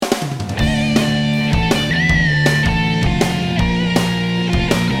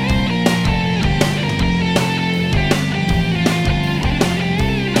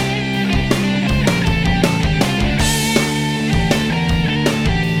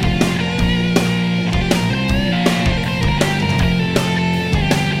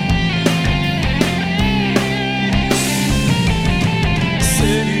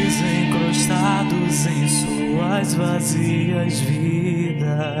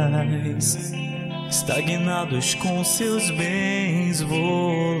estagnados com seus bens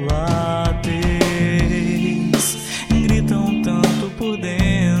voláteis, gritam tanto por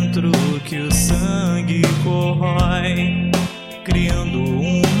dentro que o sangue corrói, criando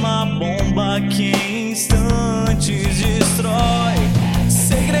uma bomba que em instantes destrói.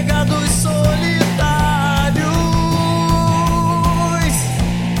 Segregados solitários,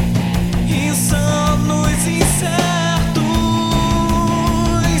 insanos, incertos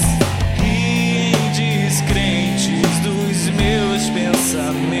e descrentes dos meus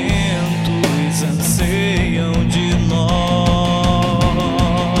pensamentos, anseiam de nós.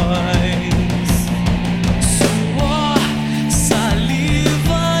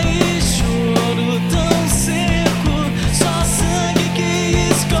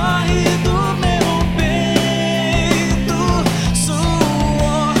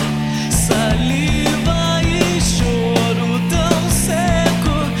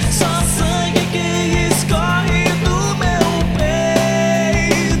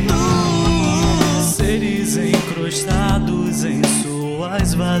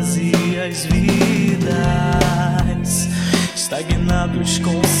 Vazias vidas, estagnados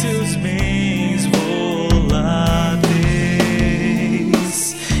com seus bens voláteis,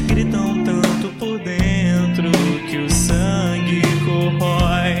 gritam tanto por dentro que o sangue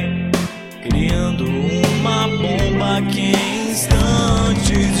corrói, criando uma bomba que em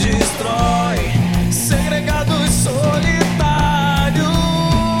instantes destrói. Segregados solitários,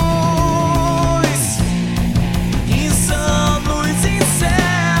 insanos, incertos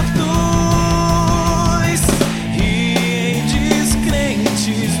e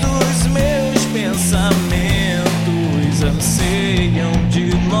descrentes dos meus pensamentos, anseiam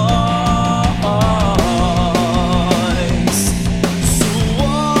de nós.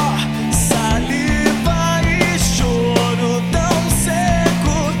 Suor, saliva e choro tão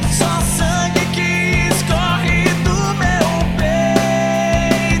seco, só sangue que escorre do meu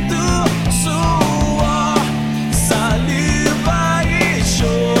peito. Suor, saliva e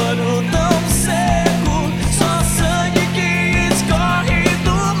choro tão seco, só sangue que escorre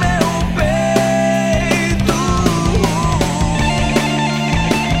do meu peito.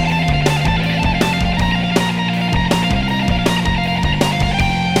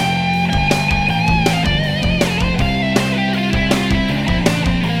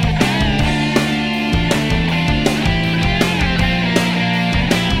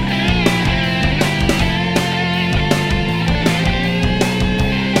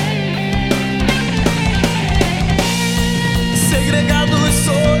 Segregados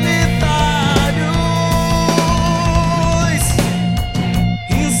solitários,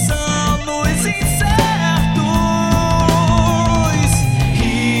 insanos, incertos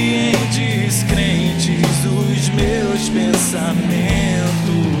e descrentes dos meus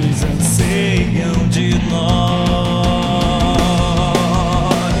pensamentos, anseiam de nós.